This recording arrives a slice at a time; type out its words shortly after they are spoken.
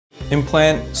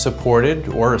Implant supported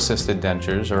or assisted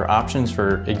dentures are options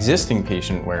for existing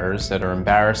patient wearers that are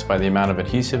embarrassed by the amount of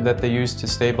adhesive that they use to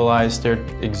stabilize their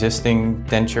existing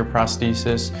denture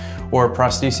prosthesis, or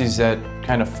prostheses that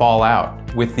kind of fall out.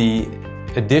 With the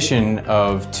addition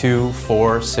of 2,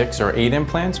 4, 6, or 8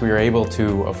 implants, we are able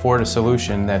to afford a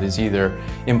solution that is either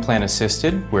implant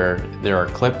assisted, where there are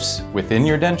clips within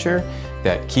your denture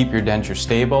that keep your denture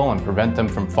stable and prevent them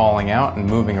from falling out and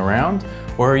moving around,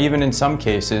 or even in some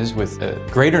cases with a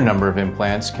greater number of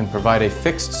implants can provide a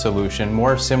fixed solution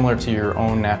more similar to your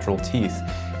own natural teeth,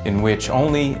 in which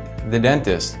only the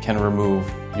dentist can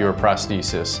remove your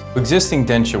prosthesis. Existing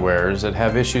denture wearers that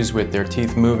have issues with their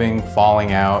teeth moving,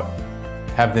 falling out,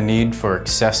 have the need for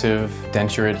excessive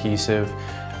denture adhesive,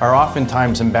 are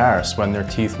oftentimes embarrassed when their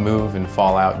teeth move and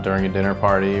fall out during a dinner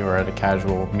party or at a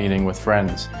casual meeting with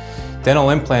friends.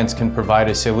 Dental implants can provide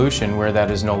a solution where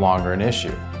that is no longer an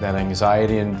issue. That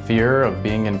anxiety and fear of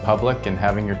being in public and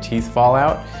having your teeth fall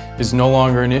out is no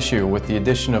longer an issue. With the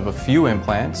addition of a few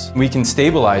implants, we can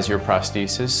stabilize your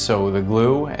prosthesis so the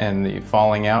glue and the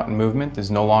falling out and movement is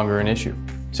no longer an issue.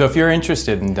 So if you're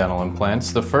interested in dental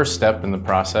implants, the first step in the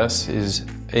process is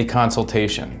a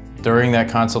consultation. During that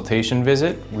consultation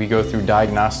visit, we go through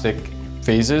diagnostic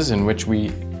phases in which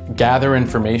we gather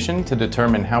information to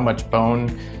determine how much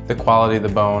bone, the quality of the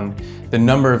bone, the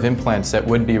number of implants that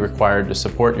would be required to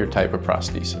support your type of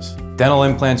prosthesis. Dental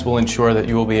implants will ensure that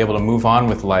you will be able to move on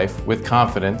with life with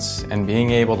confidence, and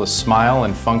being able to smile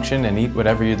and function and eat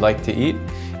whatever you'd like to eat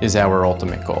is our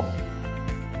ultimate goal.